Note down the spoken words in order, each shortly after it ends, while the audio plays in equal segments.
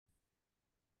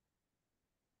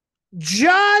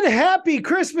John, happy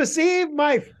Christmas Eve,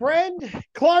 my friend.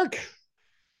 Clark,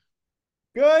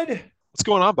 good What's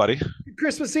going on, buddy?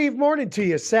 Christmas Eve morning to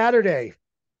you. Saturday,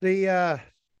 the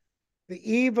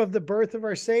eve of the birth of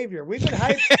our Savior. We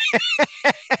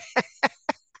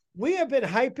have been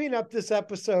hyping up this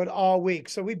episode all week,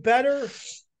 so we better Yeah.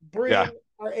 bring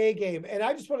our A game. And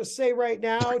I just want to say right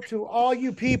now to all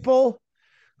you people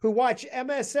who watch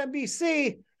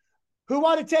MSNBC who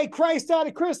want to take Christ out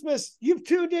of Christmas, you've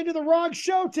tuned into the wrong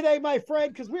show today, my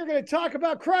friend, because we're going to talk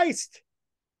about Christ.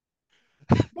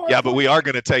 More Yeah, but we important,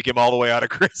 are going to take him all the way out of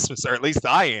Christmas, or at least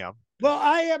I am. well,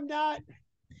 I am not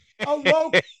a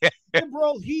woke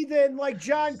liberal heathen like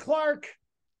John Clark.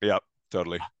 Yep,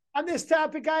 totally. On this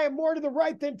topic, I am more to the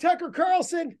right than Tucker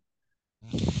Carlson.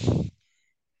 So,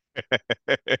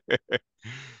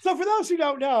 for those who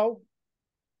don't know,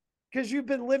 because you've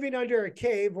been living under a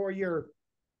cave or you're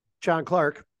John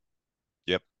Clark,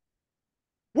 Yep.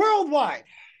 worldwide,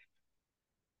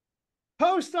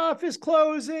 post office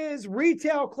closes,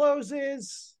 retail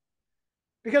closes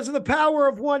because of the power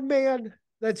of one man.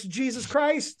 That's Jesus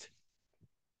Christ.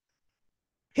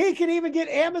 He can even get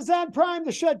Amazon Prime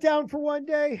to shut down for one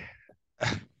day.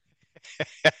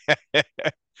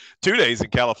 2 days in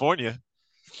California.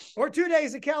 Or 2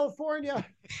 days in California.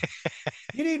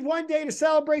 You need one day to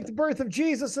celebrate the birth of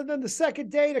Jesus, and then the second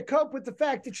day to cope with the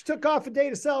fact that you took off a day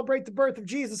to celebrate the birth of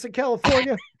Jesus in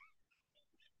California.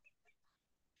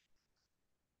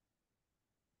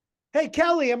 Hey,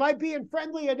 Kelly, am I being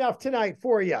friendly enough tonight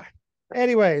for you?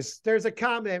 Anyways, there's a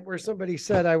comment where somebody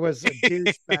said I was a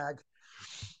douchebag.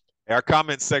 Our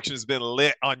comment section has been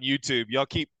lit on YouTube. Y'all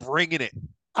keep bringing it.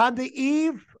 On the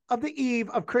eve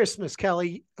of Christmas,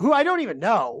 Kelly, who I don't even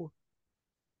know.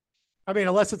 I mean,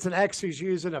 unless it's an ex who's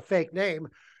using a fake name.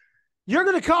 You're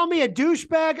going to call me a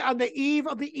douchebag on the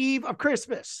eve of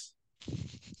Christmas.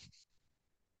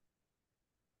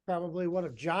 Probably one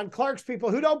of John Clark's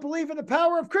people who don't believe in the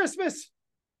power of Christmas.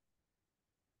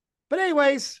 But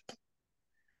anyways,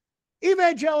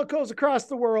 evangelicals across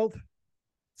the world,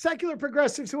 secular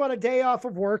progressives who want a day off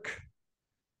of work,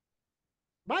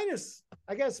 minus,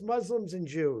 I guess, Muslims and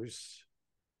Jews,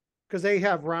 because they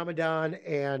have Ramadan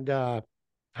and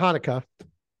Hanukkah.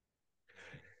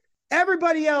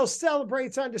 Everybody else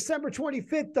celebrates on December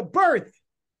 25th the birth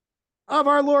of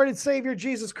our Lord and Savior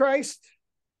Jesus Christ,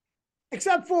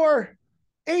 except for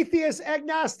atheists,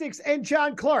 agnostics, and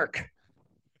John Clark.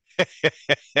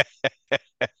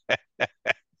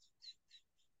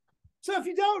 So if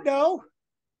you don't know,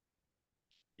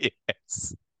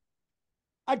 Yes.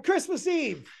 on Christmas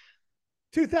Eve,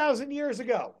 2,000 years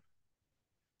ago,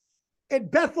 in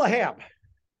Bethlehem,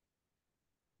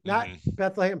 not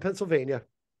Bethlehem, Pennsylvania,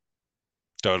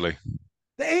 Totally.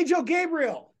 the angel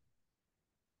Gabriel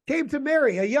came to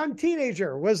Mary, a young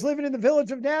teenager, was living in the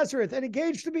village of Nazareth and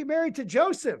engaged to be married to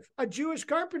Joseph, a Jewish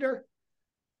carpenter.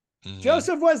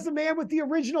 Joseph was the man with the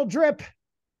original drip.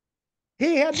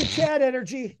 He had the Chad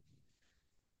energy.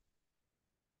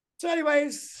 So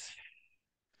anyways,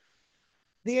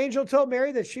 the angel told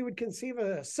Mary that she would conceive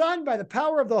a son by the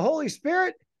power of the Holy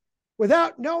Spirit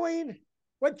without knowing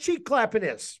what cheek clapping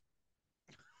is.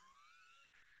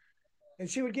 And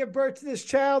she would give birth to this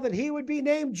child, and he would be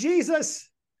named Jesus.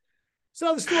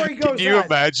 So the story goes on.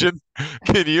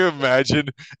 Can you imagine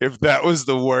if that was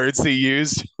the words he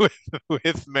used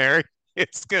with Mary?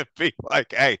 It's gonna be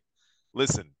like, hey,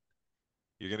 listen,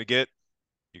 you're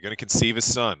gonna conceive a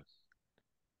son,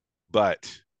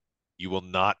 but you will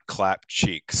not clap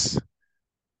cheeks.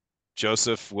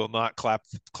 Joseph will not clap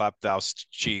thou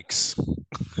cheeks.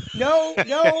 No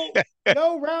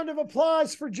round of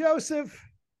applause for Joseph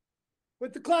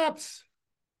with the claps.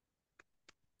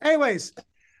 Anyways,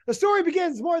 the story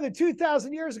begins more than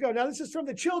 2,000 years ago. Now, this is from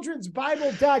the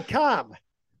childrensbible.com.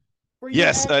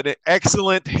 Yes, an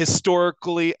excellent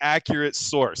historically accurate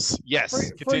source.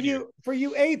 Yes, continue. For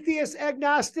you atheists,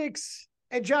 agnostics,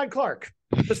 and John Clark.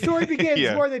 The story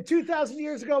begins more than 2,000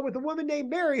 years ago with a woman named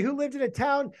Mary who lived in a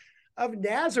town of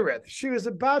Nazareth. She was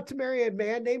about to marry a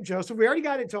man named Joseph. We already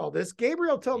got into all this.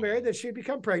 Gabriel told Mary that she'd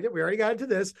become pregnant. We already got into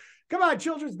this. Come on,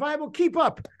 Children's Bible, keep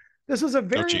up. This was a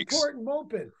very important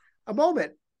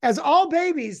moment, as all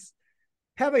babies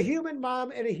have a human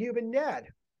mom and a human dad.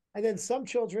 And then some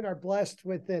children are blessed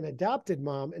with an adopted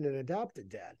mom and an adopted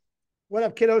dad. What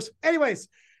up, kiddos? Anyways,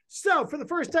 so for the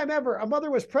first time ever, a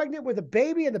mother was pregnant with a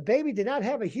baby, and the baby did not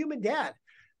have a human dad.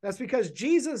 That's because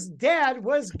Jesus' dad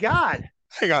was God.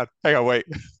 Hang on, wait.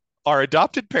 Are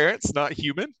adopted parents not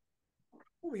human?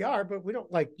 We are, but we don't,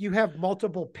 like, you have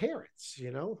multiple parents,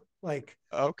 like.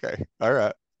 Okay, all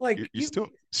right. Like you're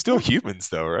still humans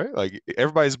though, right? Like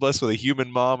everybody's blessed with a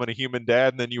human mom and a human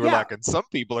dad, and then you were yeah, like, and some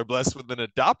people are blessed with an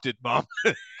adopted mom.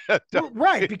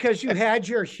 right, because you had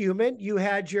your human, you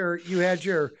had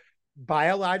your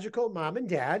biological mom and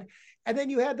dad, and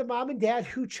then you had the mom and dad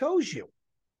who chose you.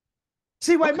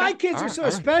 See, why Okay. my kids All are right. so All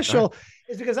right. All right. special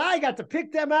is because I got to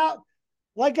pick them out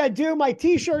like I do my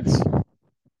t-shirts.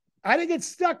 I didn't get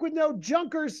stuck with no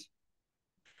junkers.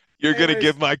 You're gonna Anyways,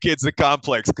 give my kids a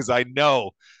complex because I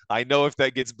know if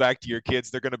that gets back to your kids,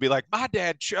 they're gonna be like, my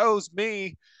dad chose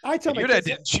me, I tell and my your dad kids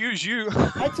didn't choose you.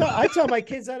 I tell my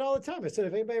kids that all the time. I said,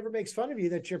 if anybody ever makes fun of you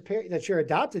that you're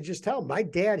adopted, just tell them my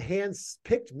dad hands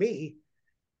picked me.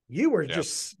 You were Yeah.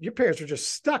 just your parents were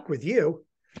just stuck with you.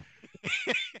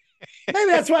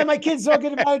 Maybe that's why my kids don't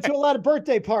get invited to a lot of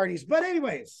birthday parties. But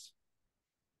anyways,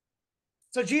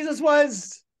 so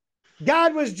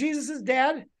God was Jesus's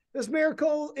dad. This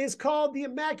miracle is called the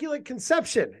Immaculate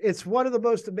Conception. It's one of the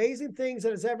most amazing things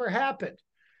that has ever happened.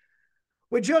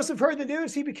 When Joseph heard the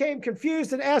news, he became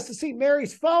confused and asked to see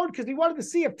Mary's phone because he wanted to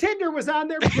see if Tinder was on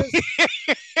there, because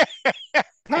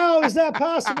how is that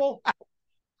possible?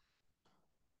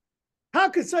 How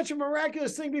could such a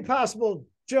miraculous thing be possible?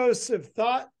 Joseph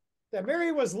thought that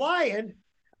Mary was lying,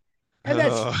 and that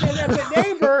the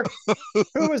neighbor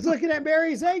who was looking at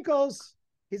Mary's ankles,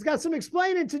 he's got some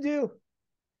explaining to do,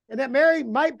 and that Mary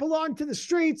might belong to the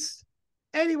streets.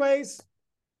 Anyways,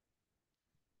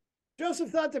 Joseph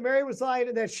thought that Mary was lying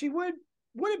and that she wouldn't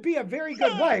be a very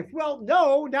good wife. Well,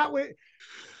 no, not with.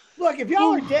 Look, if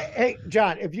y'all are hey,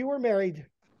 John, if you were married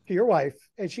to your wife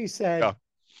and she said, Yeah.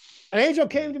 an angel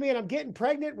came to me and I'm getting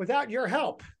pregnant without your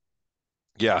help,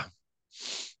 Yeah.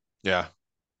 Yeah.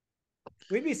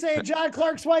 we'd be saying John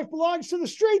Clark's wife belongs to the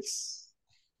streets.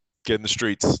 Get in the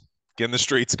streets. Get in the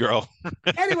streets, girl.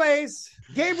 Anyways,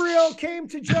 Gabriel came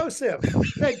to Joseph,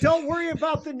 said, don't worry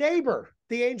about the neighbor.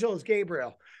 The angel is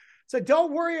Gabriel. Said,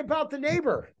 don't worry about the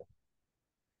neighbor.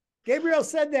 Gabriel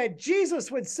said that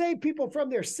Jesus would save people from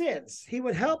their sins. He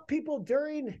would help people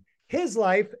during his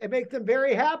life and make them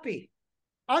very happy.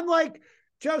 Unlike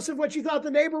Joseph, what you thought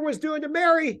the neighbor was doing to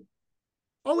Mary,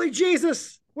 only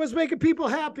Jesus was making people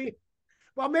happy.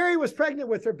 While Mary was pregnant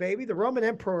with her baby, the Roman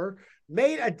emperor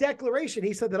made a declaration.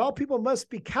 He said that all people must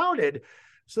be counted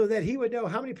so that he would know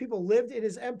how many people lived in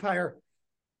his empire.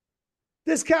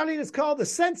 This counting is called the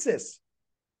census.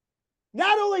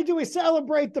 Not only do we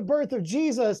celebrate the birth of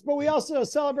Jesus, but we also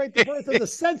celebrate the birth of the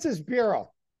Census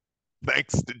Bureau.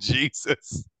 Thanks to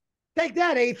Jesus. Take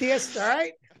that, atheists, all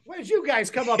right? What did you guys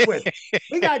come up with?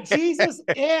 We got Jesus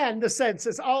and the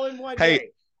census all in one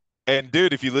day. And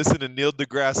dude, if you listen to Neil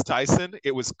deGrasse Tyson,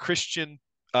 it was Christian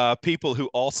people who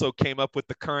also came up with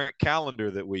the current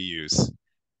calendar that we use.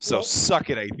 So well, suck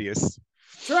it, atheists.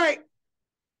 That's right.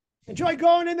 Enjoy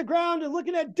going in the ground and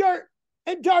looking at dirt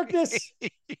and darkness.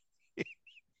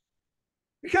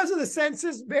 Because of the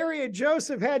census, Mary and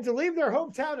Joseph had to leave their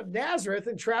hometown of Nazareth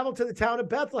and travel to the town of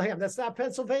Bethlehem. That's not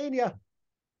Pennsylvania.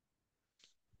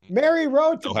 Mary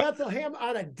rode to Bethlehem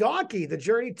on a donkey. The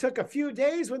journey took a few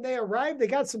days. When they arrived, they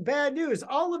got some bad news.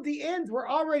 All of the inns were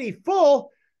already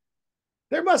full.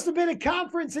 There must have been a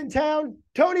conference in town.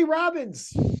 Tony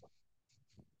Robbins.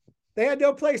 They had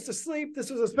no place to sleep. This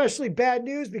was especially bad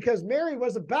news because Mary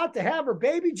was about to have her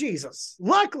baby Jesus.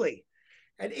 Luckily,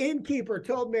 an innkeeper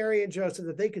told Mary and Joseph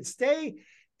that they could stay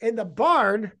in the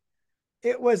barn.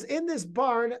 It was in this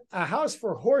barn, a house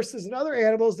for horses and other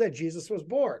animals, that Jesus was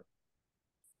born.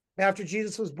 After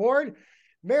Jesus was born,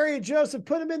 Mary and Joseph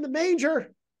put him in the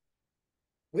manger.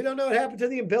 We don't know what happened to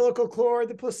the umbilical cord,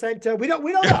 the placenta. We don't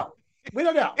know. We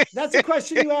don't know. That's a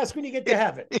question you ask when you get to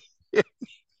heaven.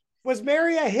 Was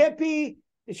Mary a hippie?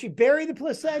 Did she bury the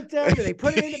placenta? Did they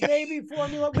put it in the baby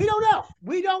formula? We don't know.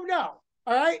 We don't know.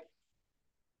 All right.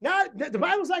 The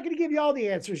Bible's not going to give you all the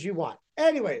answers you want.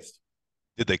 Anyways.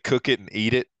 Did they cook it and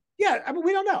eat it? Yeah, I mean,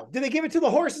 we don't know. Did they give it to the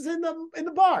horses in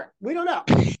the barn? We don't know.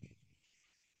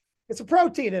 It's a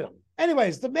protein in them.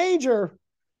 Anyways, the manger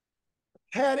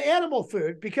had animal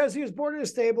food because he was born in a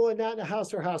stable and not in a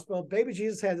house or hospital. Baby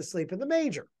Jesus had to sleep in the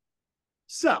manger.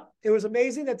 So it was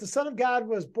amazing that the Son of God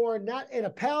was born not in a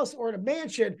palace or in a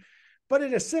mansion, but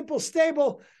in a simple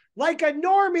stable like a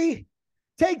normie.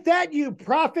 Take that, you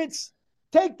prophets.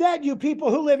 Take that, you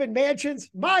people who live in mansions.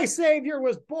 My Savior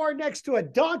was born next to a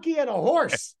donkey and a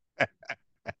horse.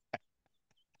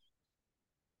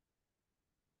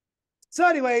 So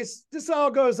anyways, this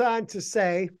all goes on to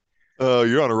say. Oh,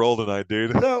 you're on a roll tonight,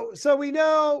 dude. So we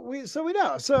know.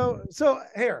 So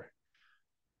here.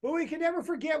 But we can never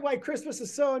forget why Christmas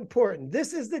is so important.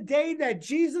 This is the day that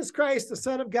Jesus Christ, the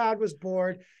Son of God, was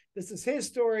born. This is his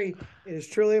story. It is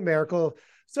truly a miracle.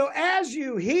 So as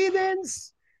you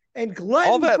heathens and All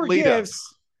glutton that for lead up.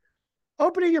 gifts,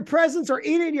 opening your presents or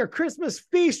eating your Christmas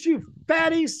feast, you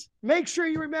fatties. Make sure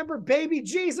you remember baby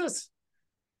Jesus.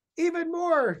 Even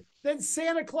more than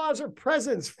Santa Claus or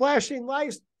presents, flashing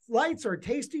lights or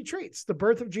tasty treats. The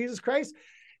birth of Jesus Christ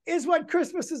is what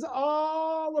Christmas is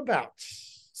all about.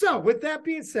 So, with that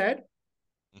being said,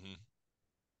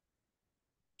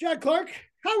 John Clark,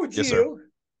 how would Yes, sir. you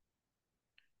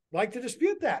like to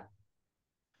dispute that?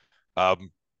 I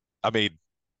mean,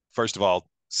 first of all,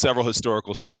 several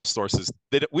historical sources.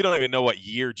 We don't even know what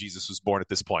year Jesus was born at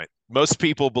this point. Most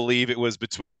people believe it was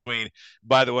between,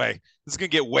 by the way, this is going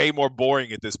to get way more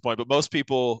boring at this point, but most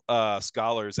people,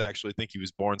 scholars actually think he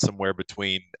was born somewhere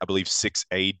between, I believe, 6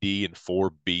 AD and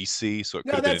 4 BC. So it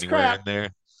could have been anywhere crap. in there.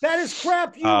 That is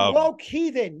crap, you woke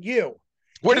heathen, you.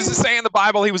 Where does it say in the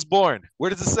Bible he was born?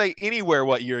 Where does it say anywhere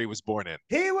what year he was born in?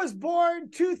 He was born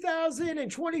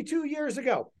 2,022 years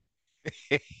ago.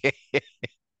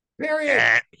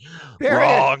 Period.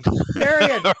 Wrong.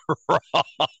 Period. Wrong.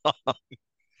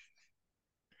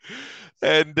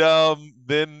 And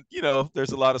then,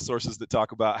 there's a lot of sources that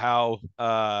talk about how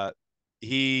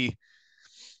he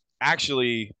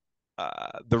actually,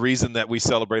 the reason that we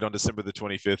celebrate on December the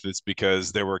 25th is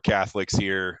because there were Catholics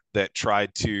here that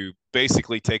tried to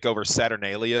basically take over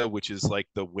Saturnalia, which is like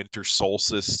the winter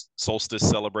solstice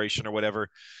celebration or whatever.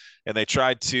 And they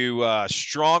tried to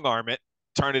strong arm it,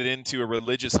 turn it into a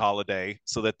religious holiday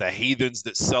so that the heathens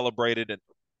that celebrated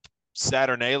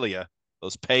Saturnalia,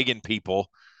 those pagan people,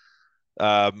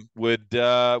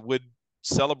 would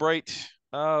celebrate,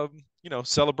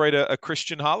 celebrate a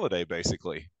Christian holiday,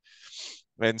 basically.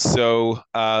 And so,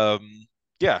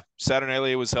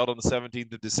 Saturnalia was held on the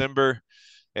 17th of December,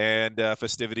 and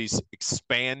festivities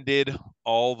expanded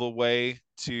all the way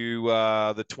to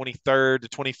the 23rd to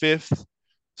 25th.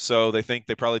 So they think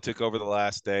they probably took over the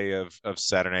last day of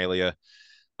Saturnalia.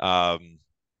 Also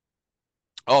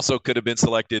could have been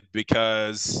selected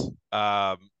because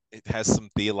it has some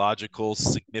theological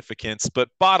significance. But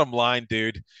bottom line,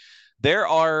 dude, there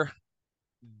are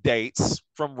dates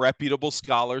from reputable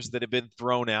scholars that have been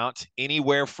thrown out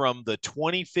anywhere from the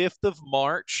 25th of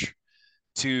March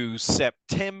to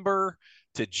September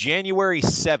to January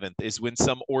 7th is when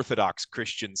some Orthodox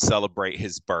Christians celebrate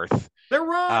his birth. They're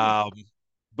wrong.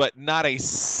 But not a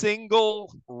single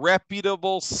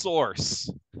reputable source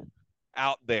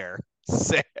out there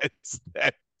says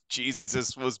that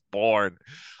Jesus was born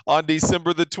on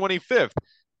December the 25th.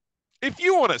 If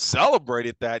you want to celebrate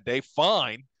it that day,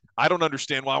 fine. I don't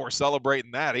understand why we're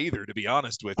celebrating that either, to be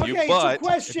honest with you. But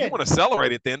if you want to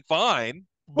celebrate it, then fine.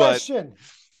 Question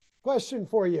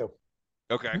for you.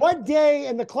 Okay. What day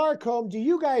in the Clark home do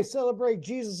you guys celebrate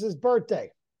Jesus's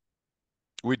birthday?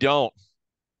 We don't.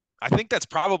 I think that's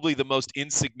probably the most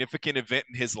insignificant event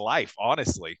in his life,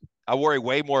 honestly. I worry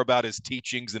way more about his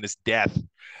teachings and his death,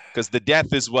 because the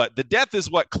death is what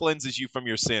cleanses you from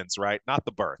your sins, right? Not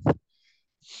the birth.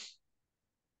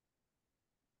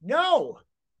 No.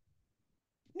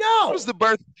 How does the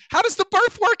birth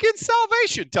work in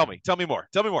salvation? Tell me more.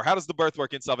 How does the birth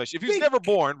work in salvation? If he was never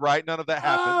born, right? None of that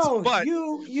happens. But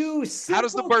you how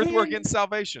does the birth work in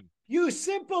salvation? You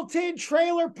simpleton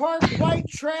trailer park white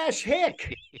trash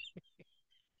hick.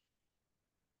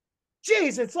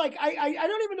 Jeez, it's like I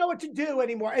don't even know what to do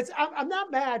anymore. I'm not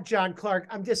mad, John Clark.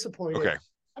 I'm disappointed. Okay.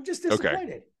 I'm just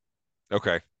disappointed.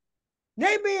 Okay.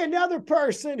 Name me another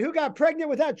person who got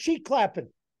pregnant without cheek clapping.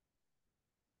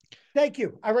 Thank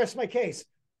you. I rest my case.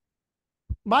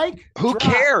 Mike? Who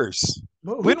cares?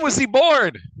 When was he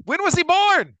born?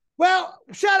 Well,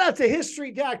 shout out to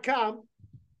history.com.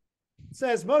 It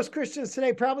says most Christians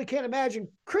today probably can't imagine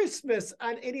Christmas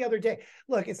on any other day.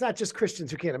 Look, it's not just Christians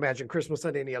who can't imagine Christmas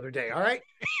on any other day, all right?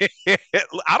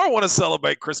 I don't want to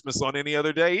celebrate Christmas on any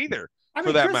other day either,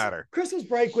 for that matter. Christmas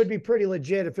break would be pretty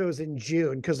legit if it was in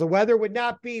June, because the weather would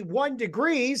not be 1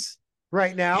 degree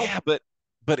right now. Yeah, but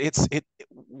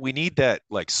we need that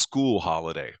like school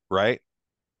holiday, right?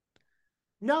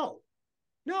 No.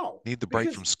 Need the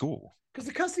break from school. Because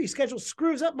the custody schedule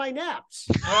screws up my naps.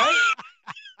 All right.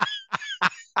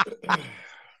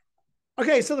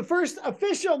 Okay, so the first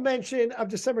official mention of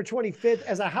December 25th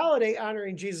as a holiday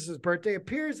honoring Jesus' birthday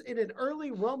appears in an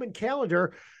early Roman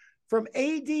calendar from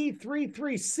AD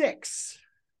 336.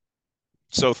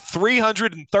 So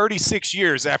 336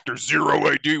 years after 0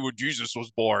 AD when Jesus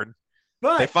was born,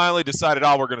 they finally decided,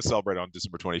 we're going to celebrate on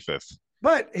December 25th.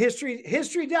 But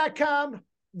history.com,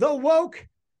 the woke,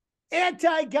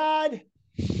 anti-God,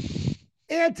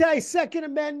 anti-Second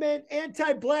Amendment,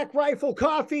 anti-Black Rifle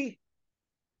Coffee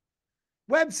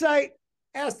website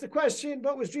asked the question,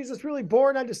 but was Jesus really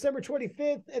born on December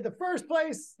 25th? In the first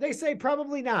place, they say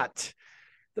probably not.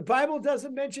 The Bible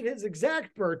doesn't mention his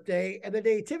exact birthday, and the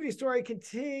nativity story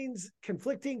contains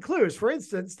conflicting clues. For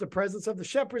instance, the presence of the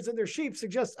shepherds and their sheep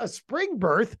suggests a spring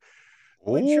birth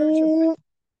when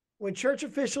church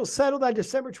officials settled on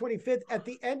December 25th at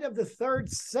the end of the 3rd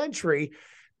century.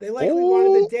 They likely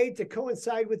wanted the date to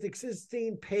coincide with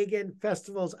existing pagan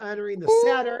festivals honoring the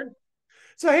Saturn.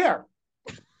 So here,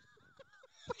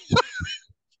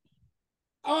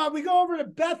 we go over to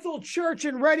Bethel Church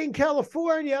in Redding,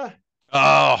 California.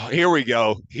 Oh, here we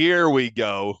go. Here we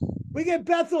go. We get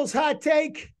Bethel's hot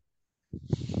take.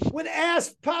 When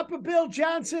asked Papa Bill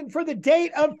Johnson for the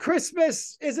date of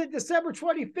Christmas, is it December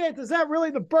 25th? Is that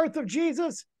really the birth of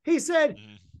Jesus? He said,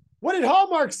 what did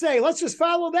Hallmark say? Let's just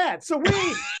follow that. So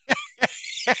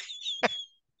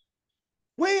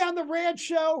we on the Ranch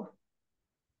Show,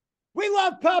 we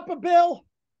love Papa Bill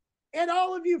and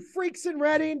all of you freaks in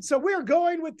Redding. So we're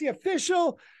going with the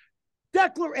official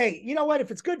declaration. Hey, you know what?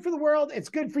 If it's good for the world, it's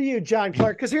good for you, John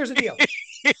Clark. Because here's the deal.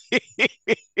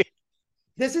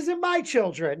 This isn't my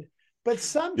children, but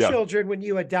some children, when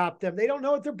you adopt them, they don't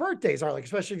know what their birthdays are. Like,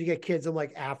 especially if you get kids in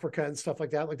like Africa and stuff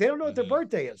like that. Like, they don't know what their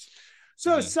birthday is.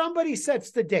 So somebody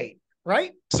sets the date,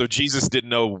 right? So Jesus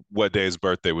didn't know what day his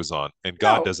birthday was on, and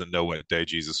God doesn't know what day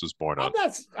Jesus was born on.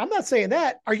 I'm not saying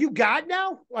that. Are you God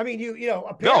now? I mean, you know,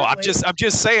 apparently. No, I'm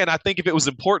just saying. I think if it was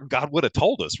important, God would have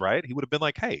told us, right? He would have been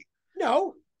like, "Hey,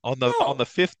 on the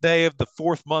 5th day of the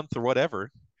 4th month or whatever,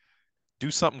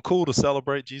 do something cool to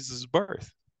celebrate Jesus'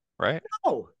 birth," right?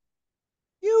 No,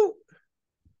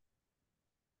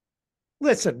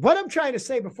 listen. What I'm trying to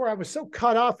say before I was so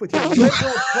cut off with your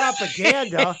liberal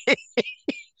propaganda.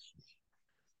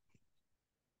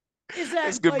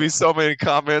 There's gonna be so many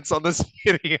comments on this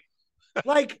video.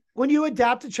 Like when you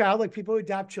adopt a child, like people who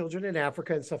adopt children in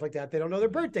Africa and stuff like that, they don't know their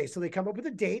birthday. So they come up with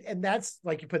a date, and that's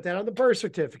like you put that on the birth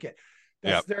certificate.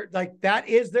 That's their that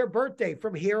is their birthday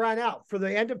from here on out for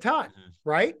the end of time,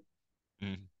 right?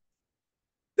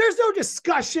 There's no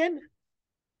discussion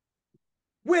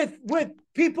with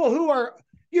people who are,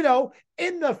 you know,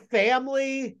 in the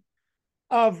family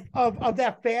of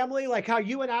that family, like how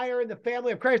you and I are in the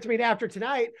family of Christ. I mean, after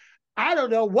tonight, I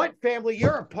don't know what family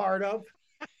you're a part of.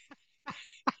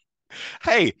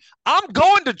 Hey, I'm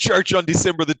going to church on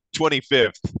December the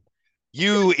 25th.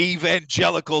 You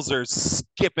evangelicals are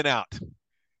skipping out.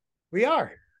 We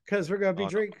are, because we're gonna be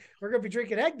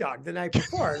drinking eggnog the night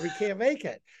before, and we can't make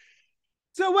it.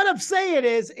 So what I'm saying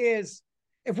is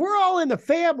if we're all in the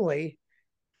family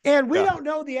and we don't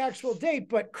know the actual date,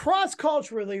 but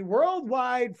cross-culturally,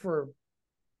 worldwide, for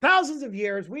thousands of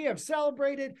years, we have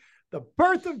celebrated the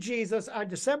birth of Jesus on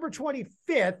December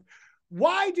 25th.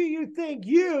 Why do you think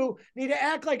you need to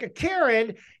act like a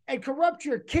Karen and corrupt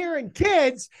your Karen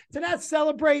kids to not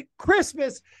celebrate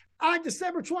Christmas on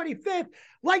December 25th,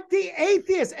 like the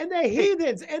atheists and the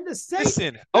heathens and the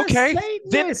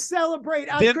Satanists celebrate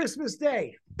on Christmas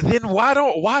Day? Then why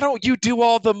don't you do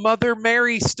all the Mother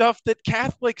Mary stuff that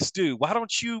Catholics do? Why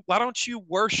don't you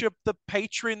worship the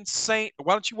patron saint?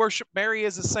 Why don't you worship Mary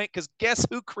as a saint? Because guess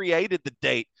who created the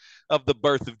date of the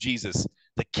birth of Jesus?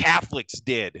 The Catholics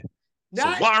did. So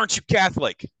why aren't you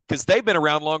Catholic? Because they've been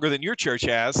around longer than your church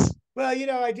has. Well, you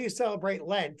know, I do celebrate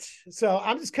Lent, so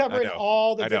I'm just covering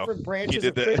all the different branches.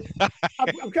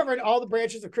 I'm covering all the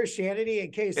branches of Christianity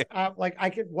in case,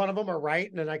 one of them are right,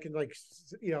 and then I can,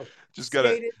 just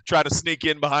gotta try to sneak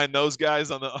in behind those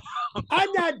guys on the.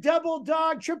 I'm not double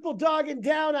dog, triple dogging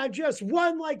down. I'm just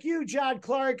one like you, John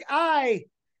Clark. I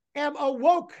am a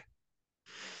woke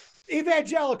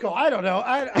evangelical. I don't know.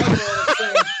 I don't know what I'm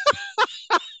saying.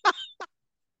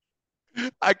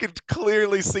 I could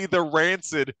clearly see the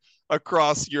rancid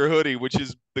across your hoodie, which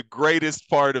is the greatest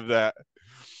part of that.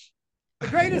 The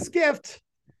greatest gift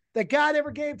that God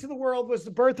ever gave to the world was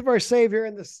the birth of our Savior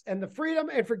and the freedom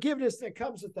and forgiveness that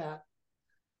comes with that.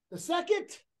 The second,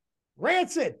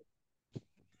 rancid.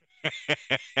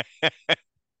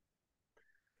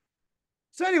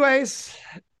 So anyways,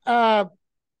 this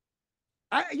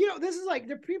is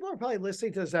like, people are probably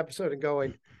listening to this episode and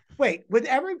going, wait, with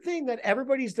everything that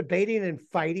everybody's debating and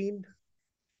fighting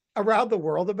around the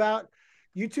world about,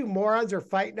 you two morons are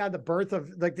fighting on the birth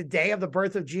of, like, the day of the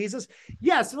birth of Jesus?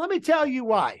 Yes, and let me tell you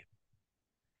why.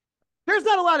 There's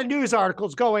not a lot of news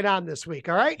articles going on this week,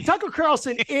 all right? Tucker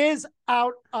Carlson is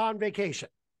out on vacation.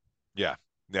 Yeah.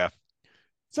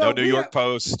 So no New York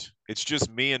Post. It's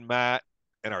just me and Matt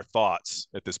and our thoughts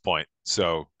at this point.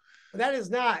 So that is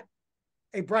not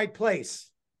a bright place.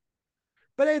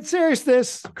 But in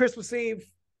seriousness, Christmas Eve,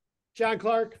 John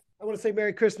Clark, I want to say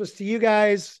Merry Christmas to you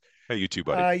guys. Hey, you too,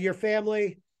 buddy. Your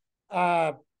family.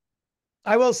 I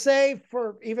will say,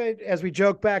 for even as we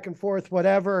joke back and forth,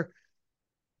 whatever,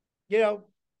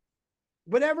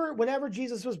 whenever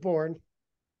Jesus was born,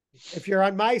 if you're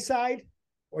on my side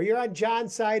or you're on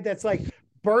John's side, that's like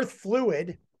birth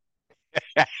fluid.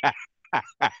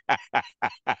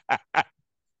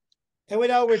 And we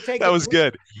know we're That taking was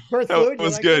good. birth That fluid. You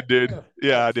was like that? good, dude. Oh,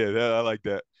 Yeah, I did. I like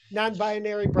that.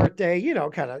 non-binary birthday,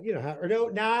 kind of,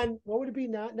 or no, what would it be?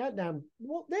 Not non,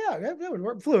 well, yeah, that would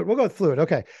work. Fluid. We'll go with fluid.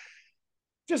 Okay.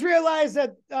 Just realize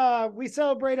that we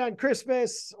celebrate on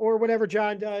Christmas or whatever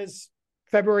John does,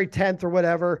 February 10th or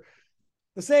whatever.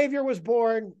 The Savior was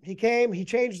born. He came. He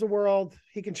changed the world.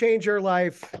 He can change your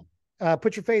life.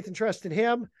 Put your faith and trust in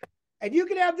him. And you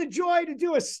can have the joy to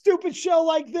do a stupid show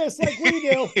like this, like we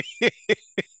do.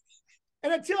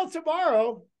 And until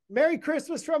tomorrow, Merry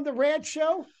Christmas from the Ranch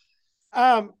Show.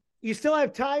 You still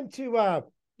have time to,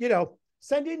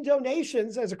 send in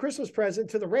donations as a Christmas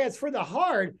present to the Ranch for the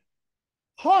hard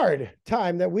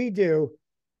time that we do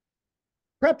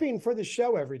prepping for the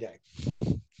show every day.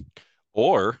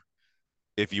 Or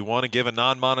if you want to give a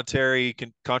non-monetary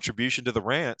contribution to the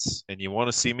rants and you want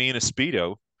to see me in a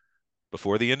Speedo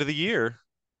before the end of the year,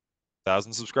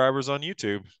 1,000 subscribers on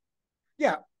YouTube.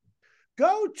 Yeah.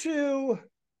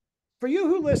 For you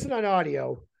who listen on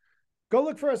audio, go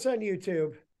look for us on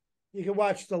YouTube. You can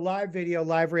watch the live video,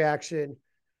 live reaction.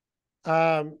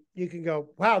 You can go,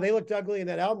 wow, they looked ugly in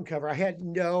that album cover. I had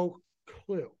no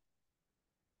clue.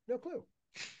 No clue.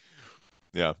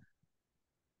 Yeah.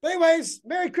 Anyways,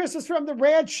 Merry Christmas from the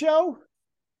Ranch Show.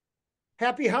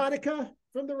 Happy Hanukkah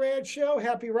from the Ranch Show.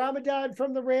 Happy Ramadan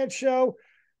from the Ranch Show.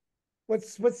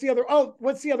 What's the other? Oh,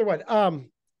 what's the other one?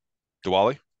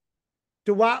 Diwali.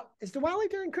 Is Diwali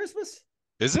during Christmas?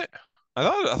 Is it? I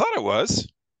thought it was.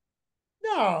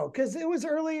 No, because it was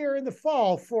earlier in the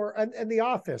fall in The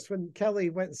Office when Kelly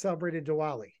went and celebrated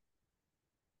Diwali.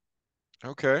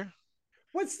 Okay.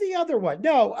 What's the other one?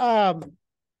 No,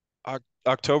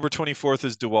 October 24th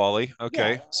is Diwali.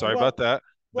 Okay. Yeah, Sorry about that.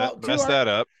 Messed that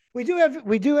up. We do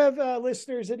have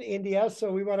listeners in India,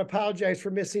 so we want to apologize for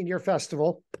missing your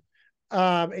festival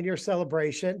and your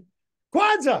celebration.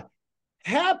 Kwanzaa.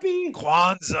 Happy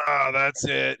Kwanzaa, that's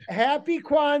it. Happy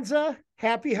Kwanzaa,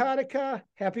 happy Hanukkah,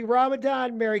 happy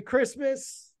Ramadan, Merry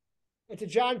Christmas. And to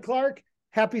John Clark,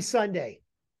 happy Sunday.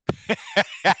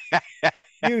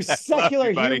 You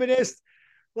secular humanist.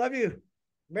 Love you.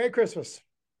 Merry Christmas.